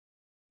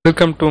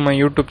Welcome to my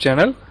YouTube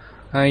channel.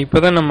 இப்போ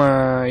தான் நம்ம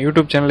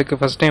யூடியூப் சேனலுக்கு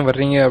ஃபஸ்ட் டைம்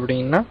வர்றீங்க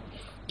அப்படின்னா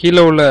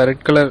கீழே உள்ள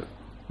ரெட் கலர்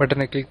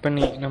பட்டனை கிளிக்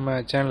பண்ணி நம்ம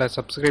சேனலை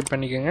சப்ஸ்கிரைப்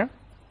பண்ணிக்கோங்க.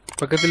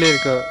 பக்கத்திலே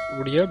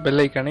இருக்கக்கூடிய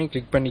பெல் ஐக்கானை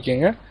கிளிக்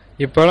பண்ணிக்கோங்க.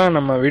 இப்போலாம்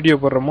நம்ம வீடியோ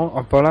போடுறோமோ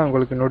அப்போலாம்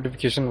உங்களுக்கு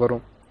நோட்டிஃபிகேஷன்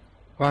வரும்.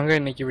 வாங்க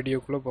இன்றைக்கி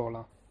வீடியோக்குள்ளே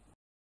போகலாம்.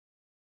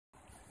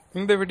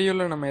 இந்த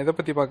வீடியோவில் நம்ம எதை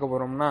பற்றி பார்க்க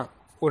போகிறோம்னா,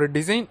 ஒரு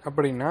டிசைன்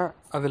அப்படின்னா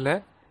அதில்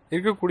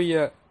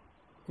இருக்கக்கூடிய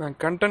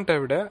கண்டென்ட்டை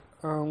விட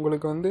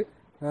உங்களுக்கு வந்து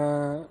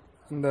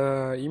இந்த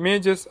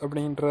இமேஜஸ்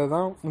அப்படின்றது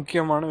தான்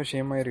முக்கியமான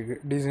விஷயமா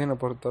இருக்குது. டிசைனை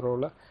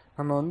பொறுத்தளவில்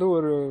நம்ம வந்து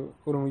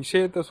ஒரு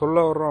விஷயத்தை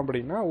சொல்ல வர்றோம்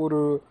அப்படின்னா ஒரு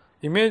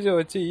இமேஜை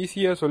வச்சு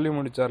ஈஸியாக சொல்லி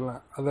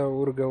முடிச்சிடலாம். அதை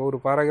ஒரு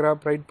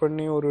பேராகிராஃப் ரைட்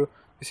பண்ணி ஒரு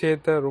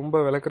விஷயத்தை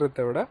ரொம்ப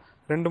விளக்குறத விட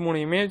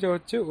 2-3 இமேஜை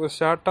வச்சு ஒரு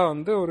ஷார்ட்டாக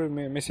வந்து ஒரு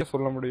மெசேஜ்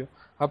சொல்ல முடியும்.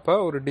 அப்போ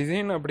ஒரு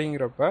டிசைன்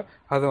அப்படிங்கிறப்ப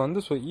அதை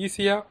வந்து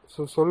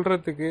ஈஸியாக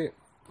சொல்கிறதுக்கு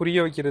புரிய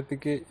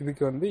வைக்கிறதுக்கு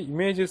இதுக்கு வந்து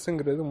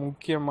இமேஜஸ்ங்கிறது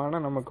முக்கியமான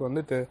நமக்கு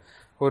வந்து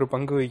ஒரு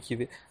பங்கு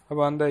வகிக்குது.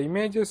 அப்போ அந்த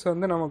இமேஜஸ்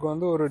வந்து நமக்கு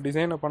வந்து ஒரு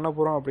டிசைனை பண்ண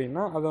போகிறோம்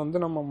அப்படின்னா அதை வந்து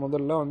நம்ம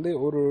முதல்ல வந்து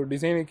ஒரு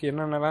டிசைனுக்கு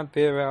என்னென்னலாம்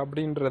தேவை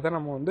அப்படின்றத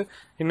நம்ம வந்து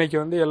இன்றைக்கி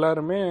வந்து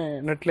எல்லாருமே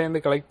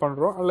நெட்லேருந்து கலெக்ட்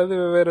பண்ணுறோம், அல்லது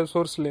வேறு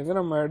சோர்ஸ்லேருந்து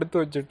நம்ம எடுத்து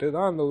வச்சுட்டு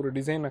தான் அந்த ஒரு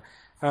டிசைனை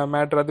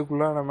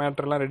அதுக்குள்ளான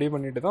மேட்டர்லாம் ரெடி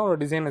பண்ணிட்டு தான் ஒரு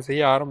டிசைனை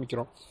செய்ய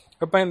ஆரம்பிக்கிறோம்.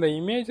 அப்போ இந்த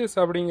இமேஜஸ்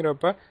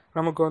அப்படிங்கிறப்ப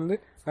நமக்கு வந்து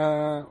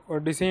ஒரு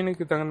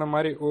டிசைனுக்கு தகுந்த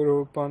மாதிரி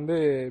இப்போ வந்து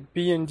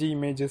PNG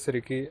இமேஜஸ்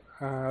இருக்குது,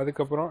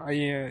 அதுக்கப்புறம்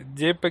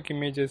JPEG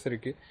இமேஜஸ்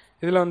இருக்குது.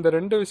 இதில் அந்த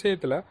 2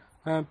 விஷயத்தில்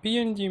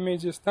PNG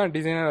இமேஜஸ் தான்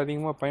டிசைனர்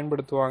அதிகமாக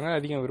பயன்படுத்துவாங்க,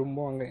 அதிகம்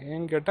விரும்புவாங்க.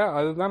 ஏன்னு கேட்டால்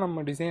அதுதான்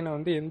நம்ம டிசைனை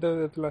வந்து எந்த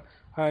விதத்தில்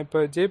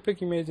இப்போ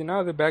JPEG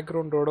இமேஜ்னால் அது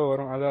பேக்ரவுண்டோடு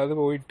வரும்,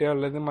 அதாவது ஒயிட்டு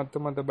அல்லது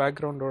மற்ற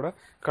பேக்ரவுண்டோட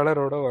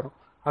கலரோடு வரும்.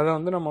 அதை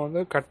வந்து நம்ம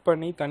வந்து கட்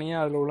பண்ணி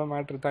தனியாக அதில் உள்ள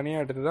மேட்ரு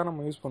தனியாக எடுத்து தான்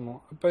நம்ம யூஸ்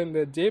பண்ணுவோம். இப்போ இந்த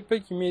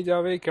JPEG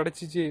இமேஜாகவே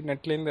கிடச்சிச்சு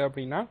நெட்லேருந்து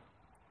அப்படின்னா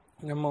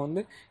நம்ம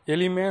வந்து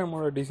எளிமையாக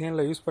நம்மளோட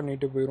டிசைனில் யூஸ்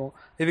பண்ணிட்டு போயிடுவோம்.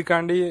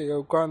 இதுக்காண்டி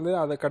உட்காந்து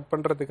அதை கட்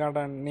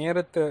பண்ணுறதுக்கான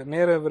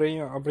நேர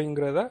விரயம்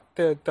அப்படிங்கிறத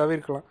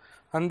தவிர்க்கலாம்.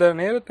 அந்த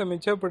நேரத்தை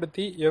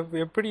மிச்சப்படுத்தி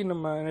எப்படி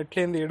நம்ம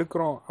நெட்லேருந்து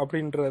எடுக்கிறோம்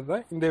அப்படின்றது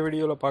தான் இந்த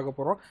வீடியோவில் பார்க்க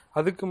போகிறோம்.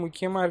 அதுக்கு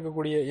முக்கியமாக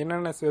இருக்கக்கூடிய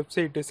என்னென்ன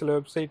சில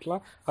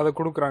வெப்சைட்லாம் அதை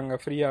கொடுக்குறாங்க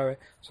ஃப்ரீயாகவே.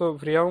 ஸோ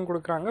ஃப்ரீயாகவும்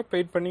கொடுக்குறாங்க,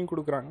 பெய்ட் பண்ணியும்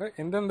கொடுக்குறாங்க.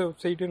 எந்தெந்த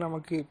வெப்சைட்டு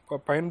நமக்கு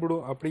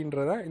பயன்படும்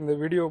அப்படின்றத இந்த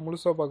வீடியோவை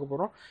முழுசாக பார்க்க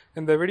போகிறோம்.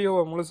 இந்த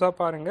வீடியோவை முழுசாக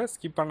பாருங்கள்,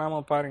 ஸ்கிப்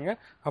பண்ணாமல் பாருங்கள்,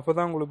 அப்போ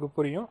தான் உங்களுக்கு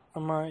புரியும்.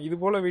 நம்ம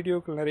இதுபோல்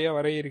வீடியோக்கள் நிறையா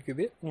வர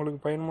இருக்குது.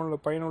 உங்களுக்கு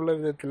பயனுள்ள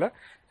விதத்தில்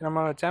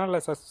நம்ம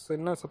சேனலை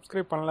இன்னும்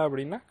சப்ஸ்கிரைப் பண்ணல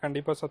அப்படின்னா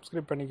கண்டிப்பாக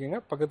சப்ஸ்கிரைப் பண்ணிக்கோங்க.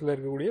 பக்கத்தில்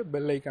இருக்கக்கூடிய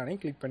பெல் ஐக்கானை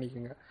கிளிக்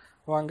பண்ணிக்கோங்க.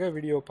 வாங்க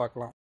வீடியோவை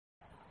பார்க்கலாம்.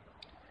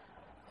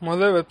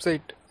 முதல்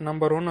வெப்சைட்,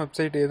 நம்பர் 1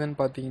 வெப்சைட் எதுன்னு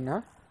பார்த்தீங்கன்னா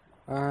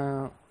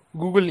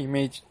கூகுள்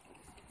இமேஜ்.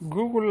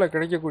 கூகுளில்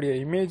கிடைக்கக்கூடிய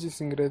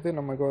இமேஜஸ்ங்கிறது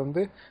நமக்கு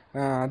வந்து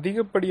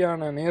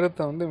அதிகப்படியான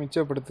நேரத்தை வந்து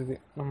மிச்சப்படுத்துது.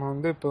 நம்ம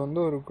வந்து இப்போ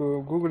வந்து ஒரு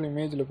கூகுள்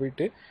இமேஜில்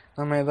போயிட்டு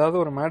நம்ம ஏதாவது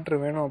ஒரு மேட்ரு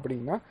வேணும்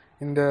அப்படின்னா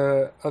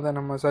அதை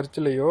நம்ம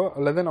சர்ச்லேயோ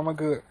அல்லது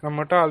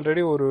நம்மகிட்ட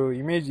ஆல்ரெடி ஒரு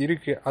இமேஜ்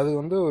இருக்குது, அது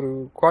வந்து ஒரு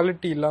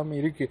குவாலிட்டி இல்லாமல்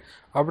இருக்குது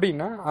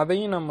அப்படின்னா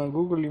அதையும் நம்ம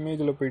கூகுள்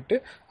இமேஜில் போயிட்டு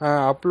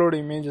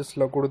அப்லோடு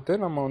இமேஜஸில் கொடுத்து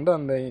நம்ம வந்து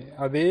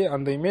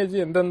அந்த இமேஜ்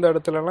எந்தெந்த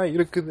இடத்துலலாம்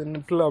இருக்குது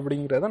நெட்டில்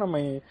அப்படிங்கிறத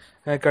நம்ம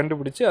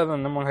கண்டுபிடிச்சி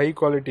அதை நம்ம ஹை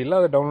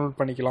குவாலிட்டியில் அதை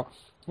டவுன்லோட் பண்ணிக்கலாம்.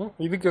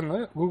 இதுக்கு வந்து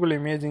கூகுள்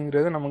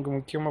இமேஜுங்கிறது நமக்கு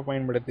முக்கியமாக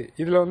பயன்படுது.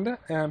 இதில் வந்து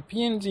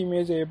PNG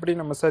இமேஜை எப்படி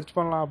நம்ம சர்ச்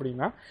பண்ணலாம்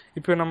அப்படின்னா,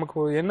 இப்போ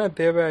நமக்கு என்ன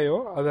தேவையோ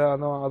அதை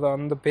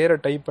அந்த பேரை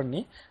டைப்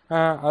பண்ணி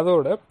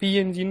அதோட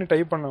PNGன்னு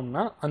டைப்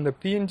பண்ணோம்னா அந்த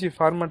PNG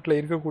ஃபார்மேட்டில்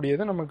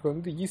இருக்கக்கூடியது நமக்கு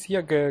வந்து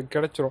ஈஸியாக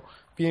கிடச்சிரும்.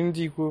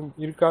 PNG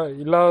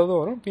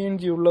இல்லாததும் வரும்,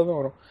 PNG உள்ளதும்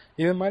வரும்.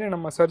 இது மாதிரி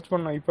நம்ம சர்ச்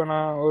பண்ணோம். இப்போ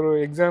நான் ஒரு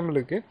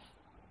எக்ஸாம்பிளுக்கு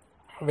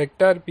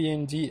வெக்டார்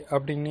PNG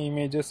அப்படின்னு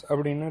இமேஜஸ்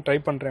அப்படின்னு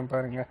டைப் பண்ணுறேன்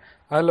பாருங்கள்.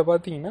 அதில்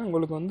பார்த்தீங்கன்னா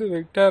உங்களுக்கு வந்து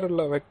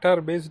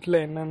வெக்டார் பேஸ்டில்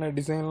என்னென்ன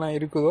டிசைன்லாம்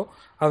இருக்குதோ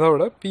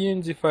அதோட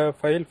PNG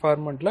ஃபைல்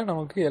ஃபார்மெட்டில்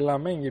நமக்கு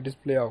எல்லாமே இங்கே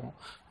டிஸ்பிளே ஆகும்.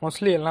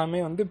 மோஸ்ட்லி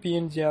எல்லாமே வந்து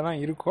PNGயாக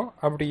தான் இருக்கும்.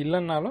 அப்படி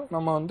இல்லைன்னாலும்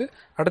நம்ம வந்து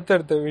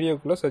அடுத்தடுத்த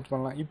வீடியோக்குள்ளே சர்ச்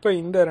பண்ணலாம். இப்போ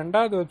இந்த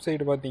 2வது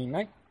வெப்சைட்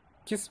பார்த்தீங்கன்னா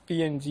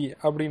PNG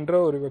அப்படின்ற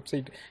ஒரு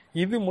வெப்சைட்.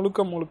 இது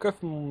முழுக்க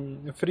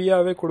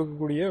ஃப்ரீயாகவே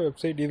கொடுக்கக்கூடிய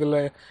வெப்சைட். இதில்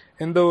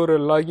எந்த ஒரு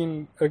லாகின்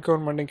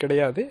ரெக்குவயர்மெண்ட்டும்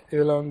கிடையாது.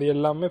 இதில் வந்து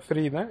எல்லாமே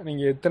ஃப்ரீ தான்.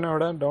 நீங்கள் எத்தனை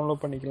விட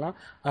டவுன்லோட் பண்ணிக்கலாம்,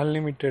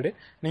 அன்லிமிட்டெடு.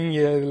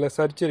 நீங்கள் இதில்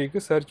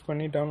சர்ச்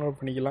பண்ணி டவுன்லோட்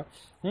பண்ணிக்கலாம்.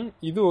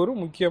 இது ஒரு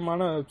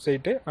முக்கியமான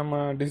வெப்சைட்டு நம்ம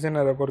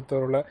டிசைனரை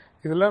பொறுத்தவரை.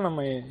 இதில்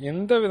நம்ம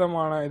எந்த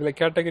விதமான இதில்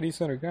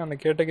கேட்டகரிஸும் இருக்குது. அந்த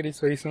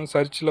கேட்டகரிஸ் வைஸும்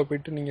சர்ச்சில்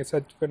போய்ட்டு நீங்கள்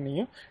சர்ச்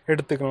பண்ணியும்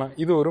எடுத்துக்கலாம்.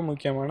 இது ஒரு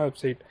முக்கியமான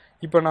வெப்சைட்.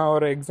 இப்போ நான்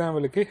ஒரு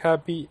எக்ஸாம்பிளுக்கு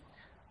ஹாப்பி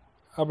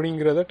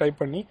அப்படிங்கிறத டைப்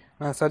பண்ணி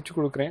நான் சர்ச்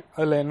கொடுக்குறேன்.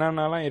 அதில்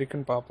என்னென்னலாம்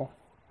இருக்குன்னு பார்ப்போம்.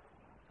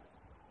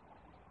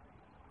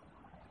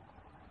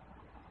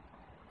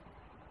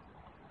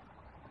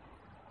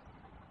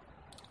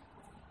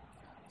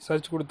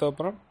 சர்ச் கொடுத்த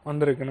அப்புறம்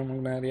வந்திருக்கு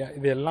நமக்கு நிறையா.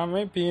 இது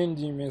எல்லாமே PNG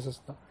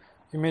இமேஜஸ்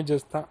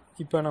தான்.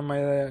 இப்போ நம்ம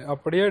இதை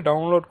அப்படியே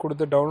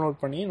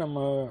டவுன்லோட் பண்ணி நம்ம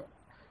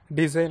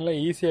டிசைனில்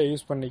ஈஸியாக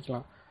யூஸ்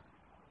பண்ணிக்கலாம்.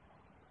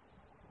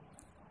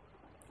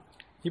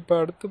 இப்போ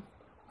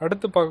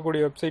அடுத்து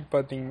பார்க்கக்கூடிய வெப்சைட்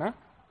பார்த்தீங்கன்னா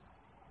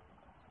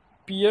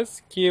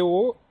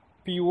PSKOPONA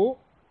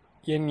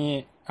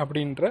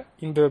அப்படின்ற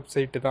இந்த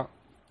வெப்சைட்டு தான்.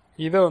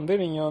 இதை வந்து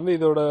நீங்கள் வந்து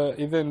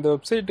இந்த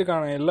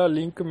வெப்சைட்டுக்கான எல்லா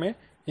லிங்க்குமே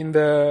இந்த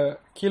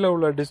கீழே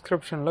உள்ள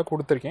டிஸ்கிரிப்ஷனில்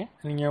கொடுத்துருக்கேன்.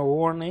 நீங்கள்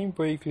ஒவ்வொன்றையும்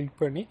போய்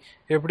கிளிக் பண்ணி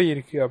எப்படி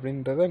இருக்குது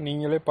அப்படின்றத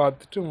நீங்களே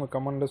பார்த்துட்டு உங்கள்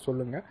கமெண்டில்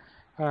சொல்லுங்கள்.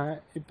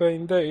 இப்போ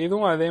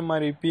இதுவும் அதே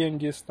மாதிரி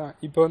பிஎன்ஜிஸ் தான்.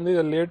 இப்போ வந்து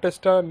இதை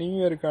லேட்டஸ்ட்டாக நியூ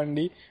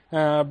இயர்க்காண்டி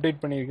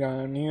அப்டேட்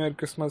பண்ணியிருக்காங்க. நியூ இயர்,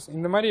 கிறிஸ்மஸ்,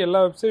 இந்த மாதிரி எல்லா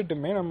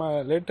வெப்சைட்டுமே நம்ம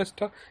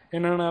லேட்டஸ்ட்டாக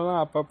என்னென்னலாம்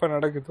அப்பப்போ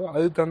நடக்குதோ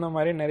அதுக்கு தகுந்த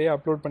மாதிரி நிறைய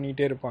அப்லோட்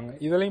பண்ணிகிட்டே இருப்பாங்க.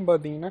 இதுலேயும்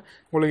பார்த்தீங்கன்னா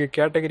உங்களுக்கு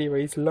கேட்டகரி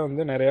வைஸில்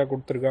வந்து நிறையா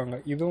கொடுத்துருக்காங்க.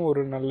 இதுவும்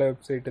ஒரு நல்ல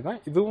வெப்சைட்டு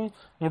தான். இதுவும்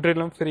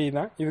முற்றிலும் ஃப்ரீ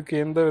தான்.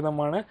 இதுக்கு எந்த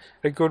விதமான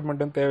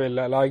ரெக்யூர்மெண்ட்டும்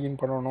தேவையில்லை. லாகின்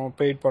பண்ணணும்,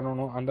 பெய்ட்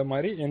பண்ணணும், அந்த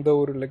மாதிரி எந்த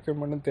ஒரு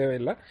ரெக்யூர்மெண்ட்டும்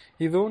தேவையில்லை.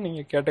 இதுவும்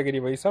நீங்கள்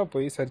கேட்டகரி வைஸாக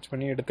போய் சர்ச்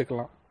பண்ணி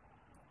எடுத்துக்கலாம்.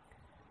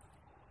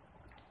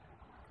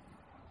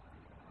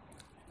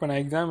 இப்போ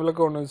நான்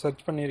எக்ஸாம்பிளுக்கு ஒன்று சர்ச்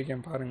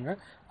பண்ணியிருக்கேன் பாருங்கள்.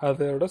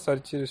 அதோட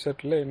சர்ச்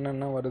ரிசல்ட்டில்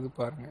என்னென்ன வருது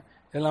பாருங்கள்.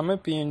 எல்லாமே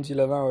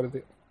பிஎன்ஜியில் தான்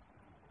வருது.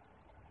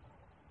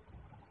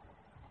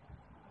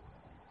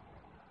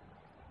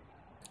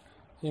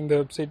 இந்த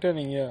வெப்சைட்டை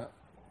நீங்கள்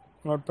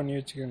நோட் பண்ணி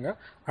வச்சுக்கோங்க.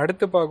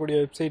 அடுத்து பார்க்கக்கூடிய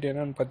வெப்சைட்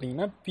என்னென்னு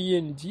பார்த்தீங்கன்னா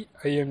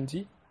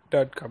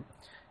PNGIMG.com.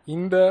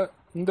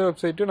 இந்த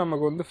வெப்சைட்டும்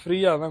நமக்கு வந்து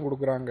ஃப்ரீயாக தான்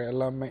கொடுக்குறாங்க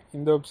எல்லாமே.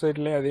 இந்த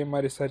வெப்சைட்லேயும் அதே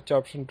மாதிரி சர்ச்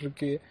ஆப்ஷன்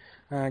இருக்குது,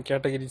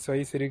 கேட்டகரிஸ்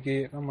வைஸ்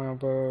இருக்குது. நம்ம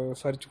இப்போ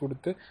சர்ச்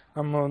கொடுத்து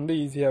நம்ம வந்து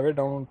ஈஸியாகவே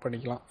டவுன்லோட்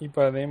பண்ணிக்கலாம். இப்போ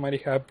அதே மாதிரி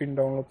ஹாப்பின்னு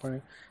டவுன்லோட் பண்ணி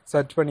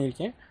சர்ச்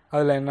பண்ணியிருக்கேன்.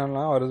 அதில்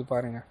என்னென்னலாம் வருது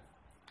பாருங்கள்.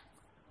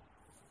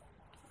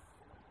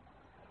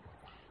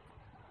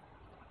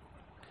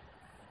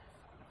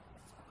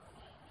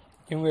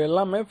 இவங்க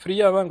எல்லாமே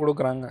ஃப்ரீயாக தான்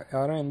கொடுக்குறாங்க.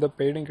 யாரும் எந்த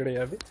பெய்டும்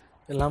கிடையாது.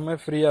 எல்லாமே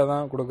ஃப்ரீயாக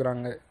தான்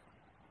கொடுக்குறாங்க.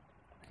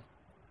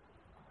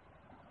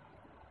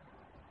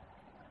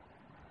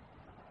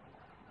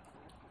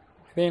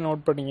 இதையும்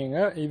நோட்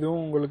பண்ணிக்கோங்க.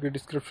 இதுவும் உங்களுக்கு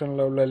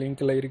டிஸ்கிரிப்ஷனில் உள்ள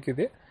லிங்க்கில்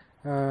இருக்குது.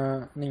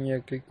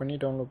 நீங்கள் கிளிக் பண்ணி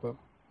டவுன்லோட்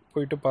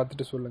போயிட்டு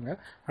பார்த்துட்டு சொல்லுங்கள்.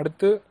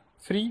 அடுத்து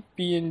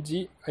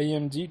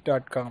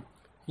freepngimg.com.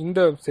 இந்த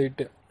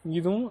வெப்சைட்டு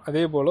இதுவும்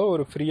அதே போல்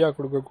ஒரு ஃப்ரீயாக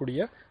கொடுக்கக்கூடிய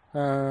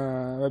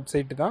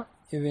வெப்சைட்டு தான்.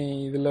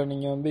 இதில்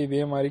நீங்கள் வந்து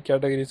இதே மாதிரி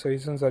கேட்டகரிஸ்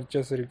வைஸும்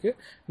சர்ச்சஸ் இருக்குது.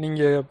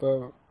 நீங்கள் இப்போ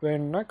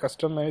வேணும்னா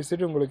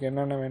கஸ்டமைஸ்டு உங்களுக்கு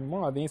என்னென்ன வேணுமோ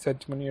அதையும்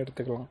சர்ச் பண்ணி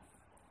எடுத்துக்கலாம்.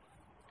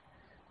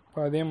 இப்போ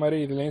அதே மாதிரி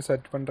இதுலேயும்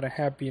சர்ச் பண்ணுறேன்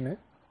ஹாப்பின்னு.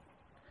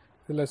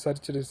 இதில்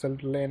சர்ச்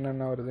ரிசல்ட்டில்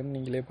என்னென்ன வருதுன்னு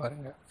நீங்களே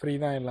பாருங்கள். ஃப்ரீ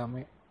தான்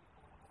எல்லாமே.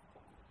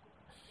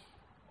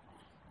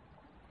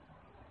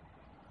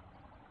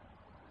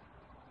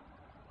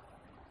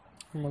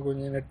 நம்ம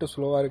கொஞ்சம் நெட்டு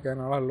ஸ்லோவாக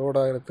இருக்கிறதுனால லோட்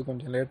ஆகிறதுக்கு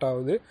கொஞ்சம் லேட்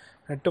ஆகுது.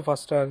 நெட்டு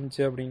ஃபாஸ்ட்டாக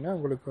இருந்துச்சு அப்படின்னா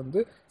உங்களுக்கு வந்து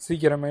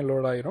சீக்கிரமே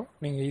லோட் ஆகிரும்.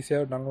 நீங்கள்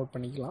ஈஸியாக டவுன்லோட்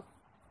பண்ணிக்கலாம்.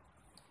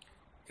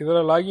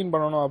 இதில் லாகின்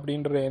பண்ணணும்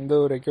அப்படின்ற எந்த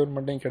ஒரு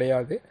ரெக்யூர்மெண்ட்டும்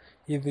கிடையாது.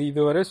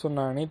 இதுவரை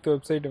சொன்ன அனைத்து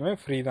வெப்சைட்டுமே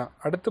ஃப்ரீ தான்.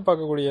 அடுத்து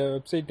பார்க்கக்கூடிய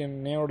வெப்சைட்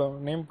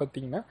நேம்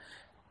பார்த்தீங்கன்னா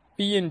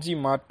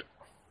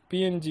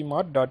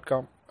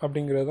PNGmart.com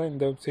அப்படிங்கிறது தான்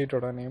இந்த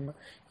வெப்சைட்டோட நேம்.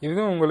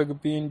 இதுவும் உங்களுக்கு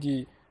பிஎன்ஜி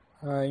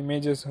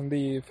இமேஜஸ் வந்து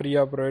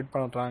ஃப்ரீயாக ப்ரொவைட்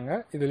பண்ணுறாங்க.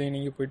 இதுலேயும்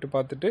நீங்கள் போய்ட்டு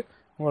பார்த்துட்டு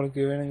உங்களுக்கு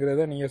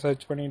வேணுங்கிறத நீங்கள்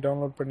சர்ச் பண்ணி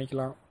டவுன்லோட்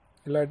பண்ணிக்கலாம்.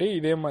 இல்லாட்டி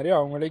இதே மாதிரி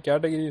அவங்களே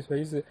கேட்டகரிஸ்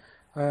வைஸ்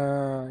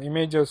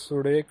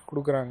இமேஜஸோடய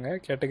கொடுக்குறாங்க.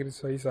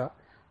 கேட்டகரிஸ் வைஸாக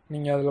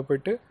நீங்கள் அதில்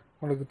போய்ட்டு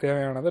உங்களுக்கு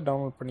தேவையானதை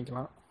டவுன்லோட்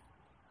பண்ணிக்கலாம்.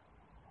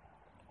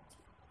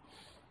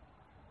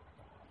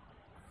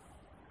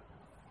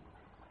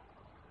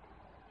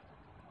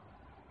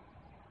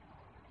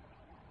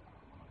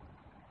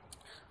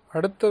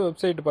 அடுத்த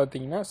வெப்சைட்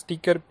பார்த்தீங்கன்னா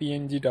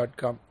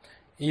stickerpng.com.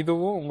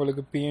 இதுவும்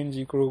உங்களுக்கு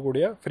பிஎன்ஜி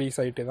கொடுக்கக்கூடிய ஃப்ரீ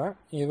சைட்டு தான்.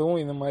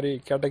 இதுவும் இந்த மாதிரி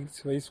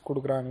கேட்டகரிஸ் வைஸ்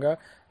கொடுக்குறாங்க.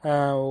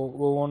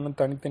 ஒவ்வொன்றும்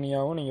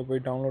தனித்தனியாகவும் நீங்கள்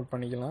போய் டவுன்லோட்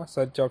பண்ணிக்கலாம்.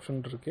 சர்ச்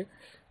ஆப்ஷன் இருக்குது.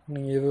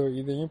 நீங்கள்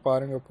இதையும்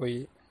பாருங்கள் போய்.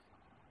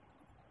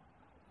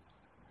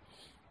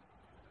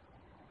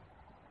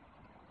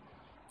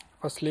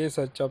 ஃபஸ்ட்லேயே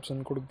சர்ச்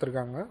ஆப்ஷன்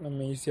கொடுத்துருக்காங்க.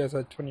 நம்ம ஈஸியாக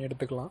சர்ச் பண்ணி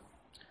எடுத்துக்கலாம்.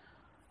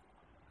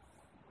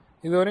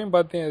 இதுவரையும்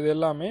பார்த்தீங்க இது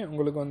எல்லாமே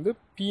உங்களுக்கு வந்து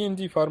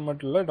பிஎன்ஜி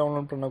ஃபார்மேட்டில்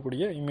டவுன்லோட்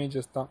பண்ணக்கூடிய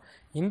இமேஜஸ் தான்.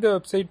 இந்த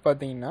வெப்சைட்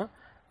பார்த்தீங்கன்னா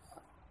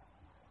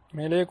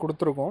மேலேயே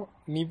கொடுத்துருக்கோம்,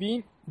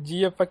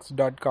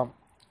 niveen.gfx.com.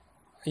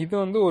 இது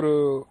வந்து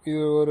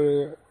ஒரு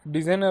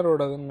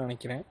டிசைனரோடதுன்னு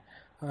நினைக்கிறேன்.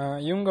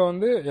 இவங்க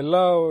வந்து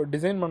எல்லா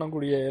டிசைன்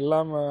பண்ணக்கூடிய எல்லா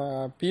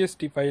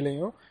பிஎஸ்டி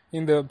ஃபைலையும்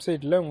இந்த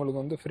வெப்சைட்டில்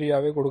உங்களுக்கு வந்து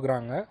ஃப்ரீயாகவே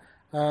கொடுக்குறாங்க.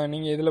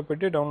 நீங்கள் இதில்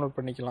போய்ட்டு டவுன்லோட்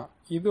பண்ணிக்கலாம்.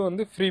 இது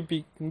வந்து ஃப்ரீ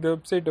பீக். இந்த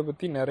வெப்சைட்டை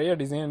பற்றி நிறைய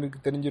டிசைனுக்கு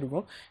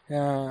தெரிஞ்சிருக்கும்.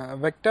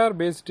 வெக்டார்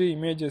பேஸ்டு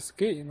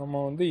இமேஜஸ்க்கு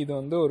நம்ம வந்து இது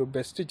வந்து ஒரு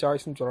பெஸ்ட்டு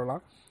சாய்ஸ்னு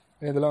சொல்லலாம்.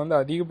 இதில் வந்து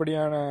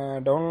அதிகப்படியான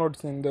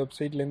டவுன்லோட்ஸ் இந்த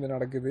வெப்சைட்லேருந்து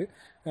நடக்குது.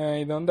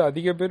 இதை வந்து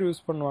அதிக பேர்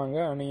யூஸ் பண்ணுவாங்க.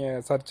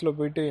 நீங்கள் சர்ச்சில்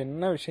போய்ட்டு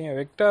என்ன விஷயம்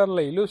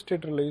வெக்டாரில்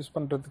இல்லுஸ்ட்ரேட்டரில் யூஸ்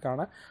பண்ணுறதுக்கான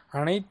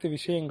அனைத்து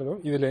விஷயங்களும்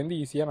இதிலேருந்து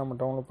ஈஸியாக நம்ம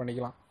டவுன்லோட்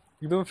பண்ணிக்கலாம்.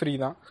 இதுவும் ஃப்ரீ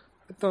தான்.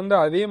 அடுத்து வந்து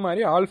அதே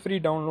மாதிரி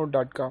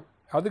allfreedownload.com.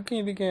 அது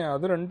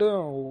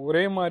ரெண்டும்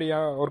ஒரே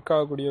மாதிரியாக ஒர்க்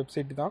ஆகக்கூடிய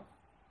வெப்சைட் தான்.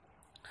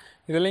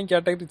 இதுலேயும்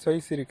கேட்டகரிஸ்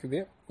வைஸ் இருக்குது.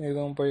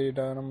 இதுவும் போய்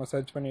நம்ம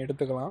சர்ச் பண்ணி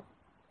எடுத்துக்கலாம்,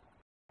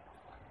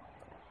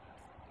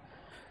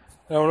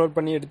 டவுன்லோட்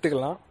பண்ணி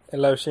எடுத்துக்கலாம்.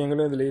 எல்லா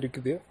விஷயங்களும் இதில்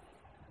இருக்குது.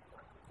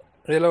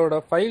 இதோட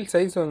ஃபைல்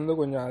சைஸ் வந்து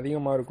கொஞ்சம்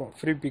அதிகமாக இருக்கும்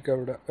ஃப்ரீ பிக்கை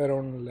விட, வேறு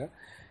ஒன்றும் இல்லை.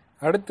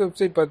 அடுத்த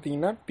வெப்சைட்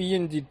பார்த்தீங்கன்னா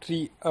PNG ட்ரீ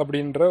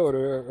அப்படின்ற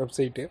ஒரு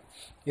வெப்சைட்டு.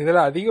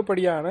 இதில்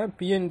அதிகப்படியான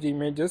பிஎன்ஜி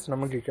இமேஜஸ்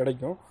நமக்கு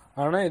கிடைக்கும்.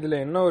 ஆனால்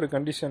இதில் என்ன ஒரு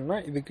கண்டிஷன்னா,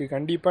 இதுக்கு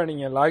கண்டிப்பாக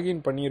நீங்கள்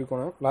லாகின்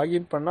பண்ணியிருக்கணும்.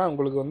 லாகின் பண்ணால்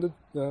உங்களுக்கு வந்து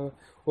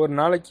ஒரு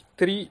நாளைக்கு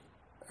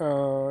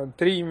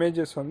 3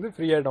 இமேஜஸ் வந்து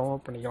ஃப்ரீயாக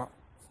டவுன்லோட் பண்ணிக்கலாம்.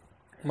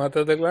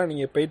 மற்றதுக்கெலாம்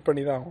நீங்கள் பெய்ட்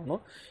பண்ணி தான்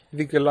ஆகணும்.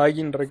 இதுக்கு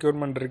லாகின்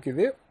ரெக்யூர்மெண்ட்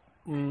இருக்குது.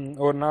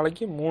 ஒரு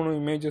நாளைக்கு 3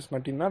 இமேஜஸ்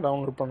மட்டும்தான்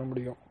டவுன்லோட் பண்ண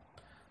முடியும்.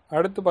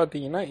 அடுத்து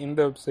பார்த்தீங்கன்னா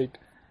இந்த வெப்சைட்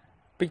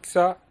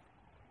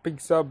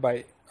பிக்ஸா பை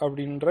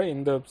அப்படின்ற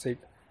இந்த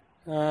வெப்சைட்,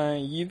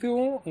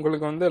 இதுவும்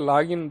உங்களுக்கு வந்து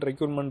லாகின்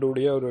ரெக்யூர்மெண்ட்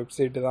உடைய ஒரு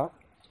வெப்சைட்டு தான்.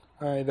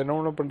 இதை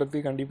டவுன்லோட்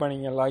பண்ணுறதுக்கு கண்டிப்பாக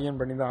நீங்கள் லாகின்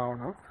பண்ணி தான்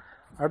ஆகணும்.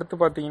 அடுத்து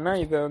பார்த்தீங்கன்னா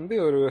இதை வந்து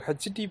ஒரு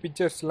ஹெச்டி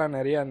பிக்சர்ஸ்லாம்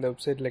நிறைய அந்த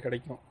வெப்சைட்டில்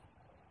கிடைக்கும்.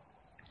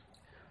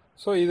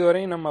 ஸோ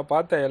இதுவரையும் நம்ம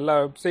பார்த்த எல்லா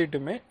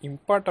வெப்சைட்டுமே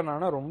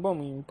ரொம்ப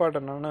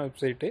இம்பார்ட்டண்டான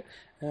வெப்சைட்டு.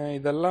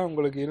 இதெல்லாம்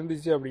உங்களுக்கு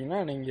இருந்துச்சு அப்படின்னா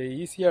நீங்கள்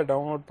ஈஸியாக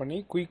டவுன்லோட் பண்ணி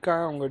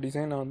குயிக்காக உங்கள்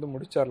டிசைனை வந்து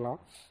முடிச்சிடலாம்.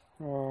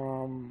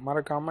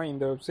 மறக்காமல்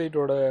இந்த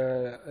வெப்சைட்டோட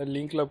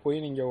லிங்கில் போய்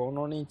நீங்கள்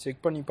ஒன்றொன்றையும்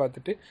செக் பண்ணி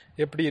பார்த்துட்டு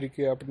எப்படி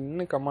இருக்குது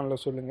அப்படின்னு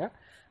கமெண்டில் சொல்லுங்கள்.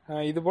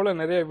 இதுபோல்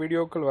நிறைய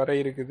வீடியோக்கள் வர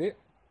இருக்குது.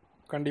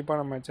 கண்டிப்பாக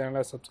நம்ம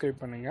சேனலை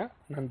சப்ஸ்கிரைப் பண்ணுங்கள்.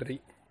 நன்றி.